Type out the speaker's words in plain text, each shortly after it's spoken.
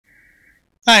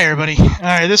Hi, everybody.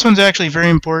 Alright, this one's actually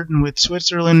very important with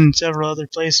Switzerland and several other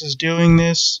places doing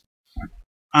this.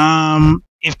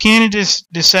 If Canada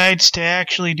decides to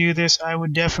actually do this, I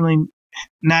would definitely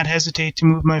not hesitate to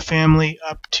move my family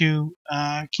up to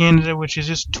Canada, which is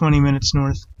just 20 minutes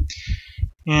north.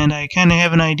 And I kind of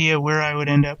have an idea where I would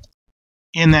end up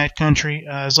in that country,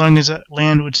 as long as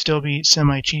land would still be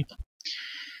semi-cheap.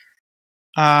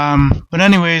 But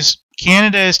anyways,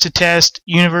 Canada is to test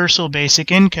universal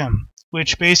basic income,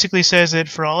 which basically says that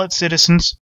for all its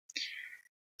citizens,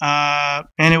 and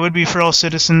it would be for all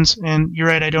citizens, and you're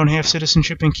right, I don't have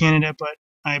citizenship in Canada, but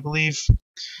I believe,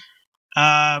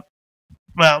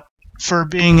 well, for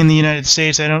being in the United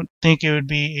States, I don't think it would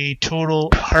be a total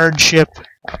hardship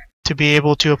to be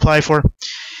able to apply for.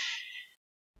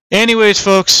 Anyways,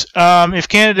 folks, if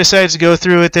Canada decides to go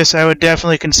through with this, I would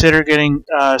definitely consider getting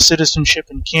citizenship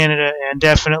in Canada and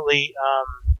definitely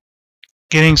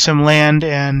getting some land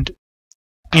and,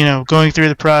 going through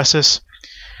the process.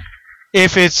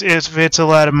 If it's a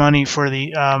lot of money for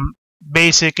the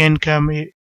basic income,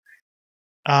 even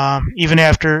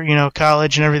after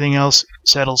college and everything else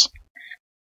settles.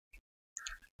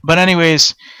 But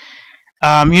anyways,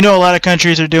 a lot of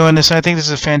countries are doing this, and I think this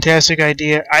is a fantastic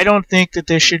idea. I don't think that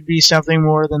this should be something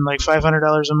more than like $500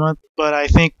 a month, but I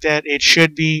think that it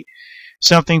should be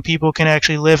something people can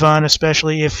actually live on,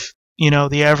 especially if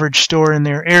the average store in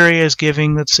their area is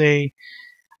giving, let's say,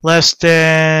 less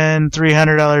than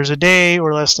 $300 a day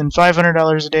or less than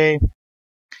 $500 a day.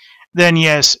 Then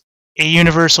yes, a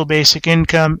universal basic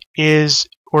income is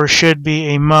or should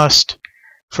be a must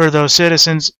for those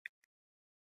citizens.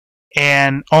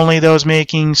 And only those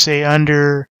making, say,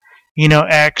 under,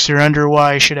 X or under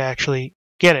Y should actually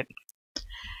get it.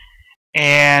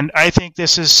 And I think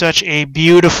this is such a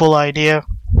beautiful idea,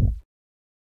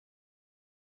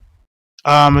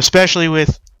 especially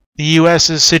with the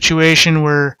U.S.'s situation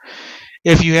where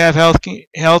if you have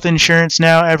health insurance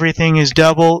now, everything is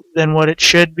double than what it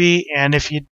should be. And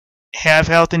if you have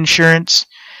health insurance,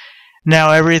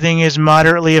 now everything is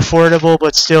moderately affordable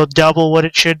but still double what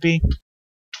it should be.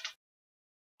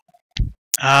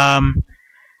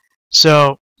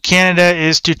 So Canada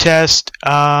is to test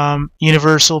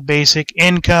universal basic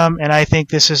income, and I think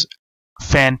this is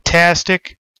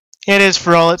fantastic. It is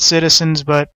for all its citizens,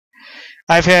 but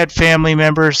I've had family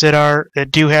members that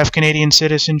do have Canadian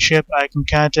citizenship. I can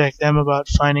contact them about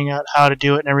finding out how to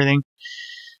do it and everything.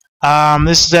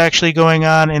 This is actually going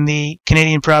on in the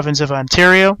Canadian province of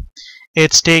Ontario.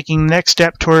 It's taking the next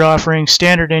step toward offering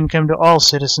standard income to all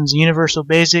citizens. A universal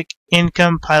basic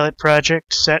income pilot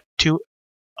project set to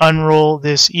unroll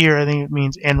this year. I think it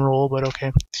means enroll, but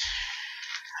okay.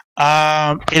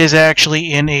 It is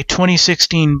actually in a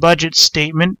 2016 budget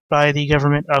statement by the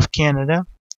Government of Canada.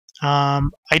 I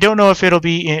don't know if it'll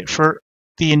be for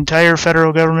the entire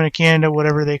federal government of Canada,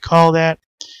 whatever they call that.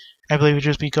 I believe it would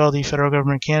just be called the federal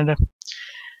government of Canada.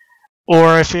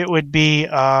 Or if it would be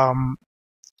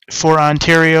for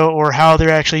Ontario, or how they're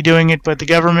actually doing it, but the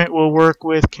government will work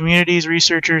with communities,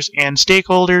 researchers, and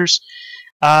stakeholders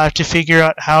to figure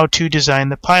out how to design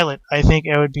the pilot. I think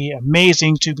it would be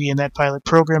amazing to be in that pilot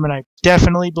program, and I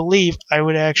definitely believe I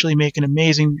would actually make an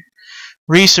amazing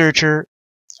researcher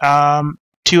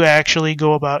to actually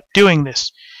go about doing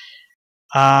this.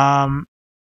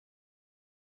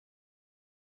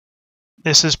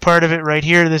 This is part of it right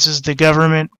here. This is the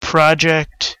government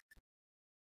project,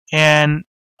 and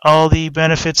all the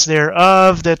benefits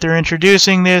thereof that they're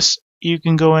introducing this. You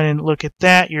can go in and look at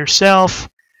that yourself.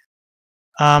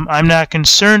 I'm not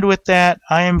concerned with that.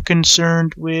 I am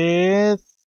concerned with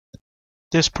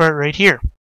this part right here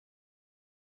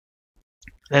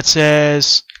that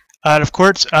says, out of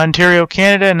courts, Ontario,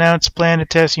 Canada announced plan to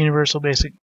test universal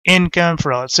basic income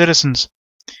for all its citizens.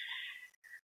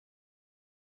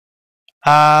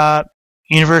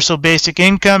 Universal basic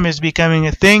income is becoming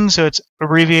a thing, so it's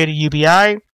abbreviated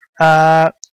UBI.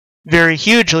 Very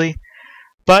hugely,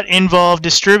 but involve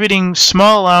distributing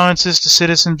small allowances to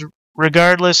citizens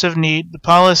regardless of need. The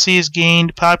policy has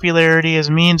gained popularity as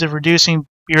a means of reducing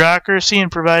bureaucracy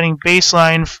and providing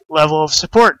baseline level of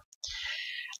support.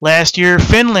 Last year,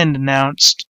 Finland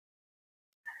announced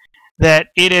that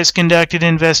it has conducted an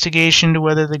investigation to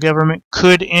whether the government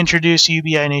could introduce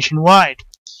UBI nationwide.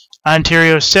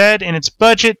 Ontario said in its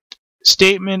budget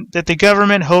statement that the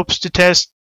government hopes to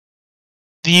test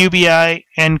the UBI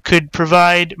and could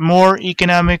provide more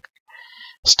economic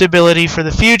stability for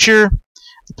the future.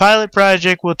 The pilot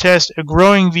project will test a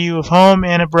growing view of home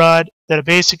and abroad that a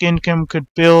basic income could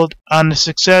build on the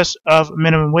success of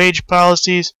minimum wage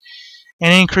policies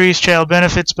and increase child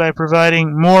benefits by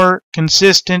providing more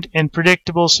consistent and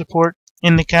predictable support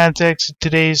in the context of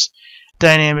today's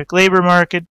dynamic labor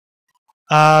market.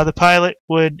 The pilot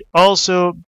would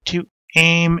also to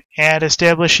aim at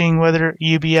establishing whether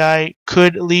UBI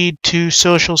could lead to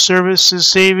social services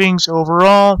savings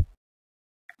overall,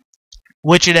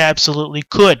 which it absolutely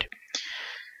could.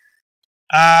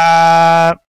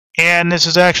 And this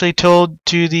is actually told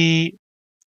to the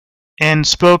and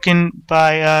spoken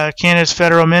by Canada's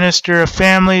Federal Minister of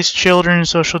Families, Children and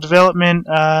Social Development,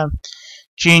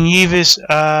 Jean-Yves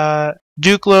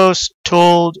Duclos,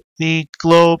 told the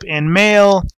Globe and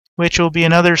Mail, which will be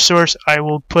another source I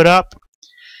will put up.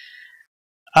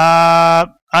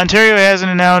 Ontario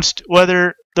hasn't announced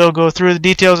whether they'll go through the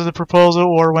details of the proposal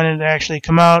or when it actually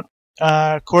come out.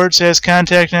 Court says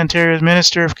contact Ontario's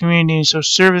Minister of Community and Social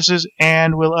Services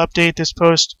and will update this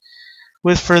post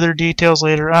with further details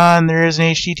later on. There is an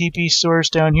HTTP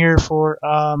source down here for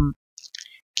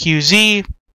QZ.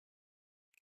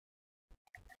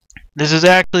 This is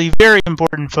actually very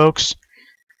important, folks.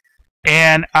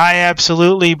 And I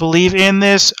absolutely believe in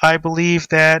this. I believe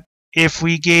that if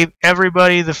we gave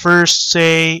everybody the first,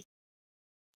 say,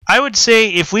 I would say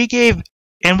if we gave,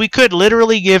 and we could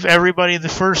literally give everybody the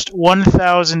first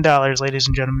 $1,000, ladies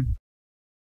and gentlemen.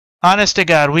 Honest to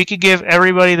God, we could give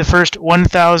everybody the first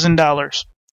 $1,000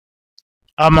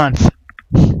 a month.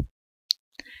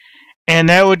 And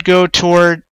that would go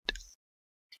toward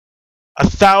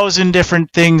 1,000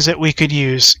 different things that we could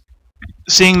use.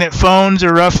 Seeing that phones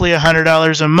are roughly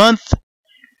 $100 a month,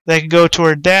 that could go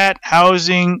toward that.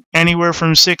 Housing, anywhere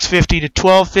from $650 to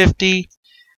 $1,250.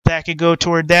 That could go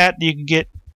toward that. You could get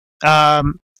a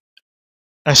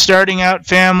starting out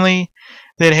family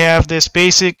that have this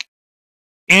basic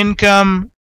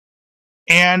income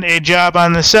and a job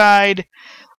on the side,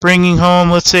 bringing home,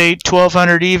 let's say,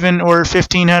 $1,200 even or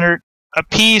 $1,500 a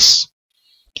piece.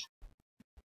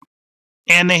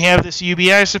 And they have this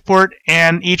UBI support,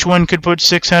 and each one could put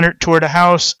 $600 toward a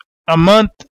house a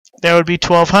month. That would be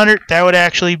 $1,200. That would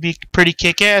actually be pretty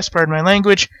kick-ass, pardon my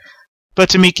language. But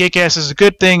to me, kick-ass is a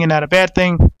good thing and not a bad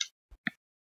thing.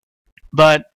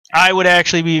 But I would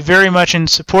actually be very much in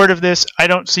support of this. I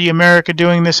don't see America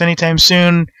doing this anytime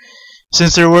soon,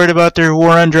 since they're worried about their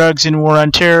war on drugs and war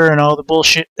on terror and all the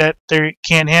bullshit that they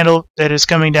can't handle that is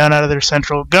coming down out of their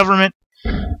central government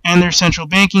and their central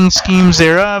banking schemes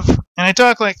thereof. And I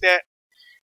talk like that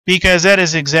because that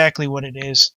is exactly what it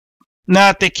is.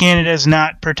 Not that Canada is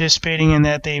not participating in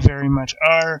that, they very much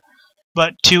are,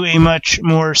 but to a much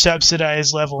more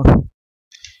subsidized level.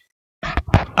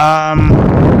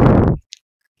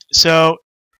 So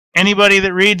anybody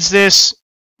that reads this,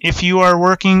 if you are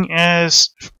working as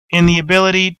in the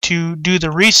ability to do the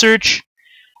research,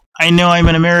 I know I'm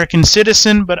an American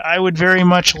citizen, but I would very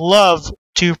much love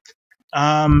to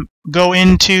go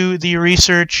into the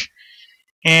research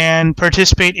and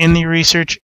participate in the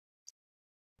research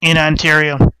in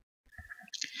Ontario.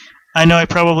 I know I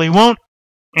probably won't,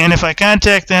 and if I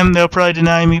contact them, they'll probably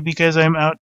deny me because I'm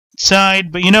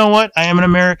outside, but you know what? I am an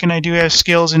American. I do have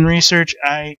skills in research.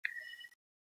 I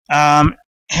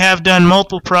have done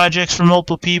multiple projects for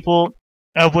multiple people,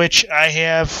 of which I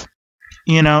have,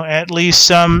 you know, at least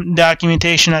some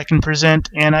documentation I can present,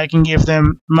 and I can give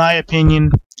them my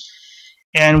opinion.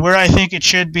 And where I think it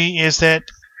should be is that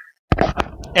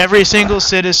every single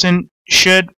citizen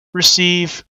should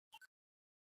receive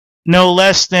no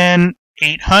less than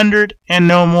 $800 and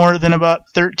no more than about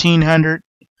 $1,300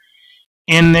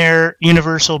 in their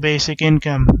universal basic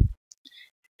income.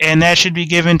 And that should be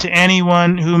given to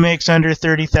anyone who makes under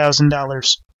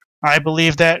 $30,000. I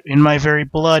believe that in my very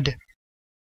blood.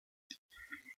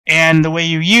 And the way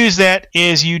you use that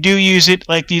is you do use it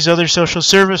like these other social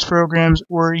service programs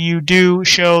where you do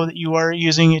show that you are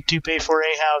using it to pay for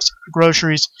a house,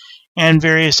 groceries, and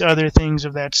various other things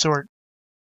of that sort.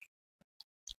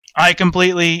 I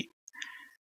completely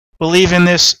believe in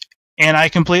this, and I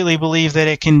completely believe that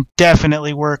it can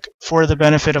definitely work for the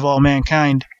benefit of all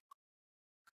mankind.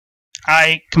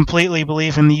 I completely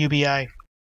believe in the UBI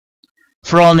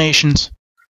for all nations,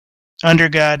 under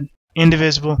God,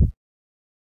 indivisible,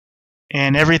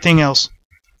 and everything else.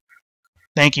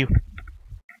 Thank you.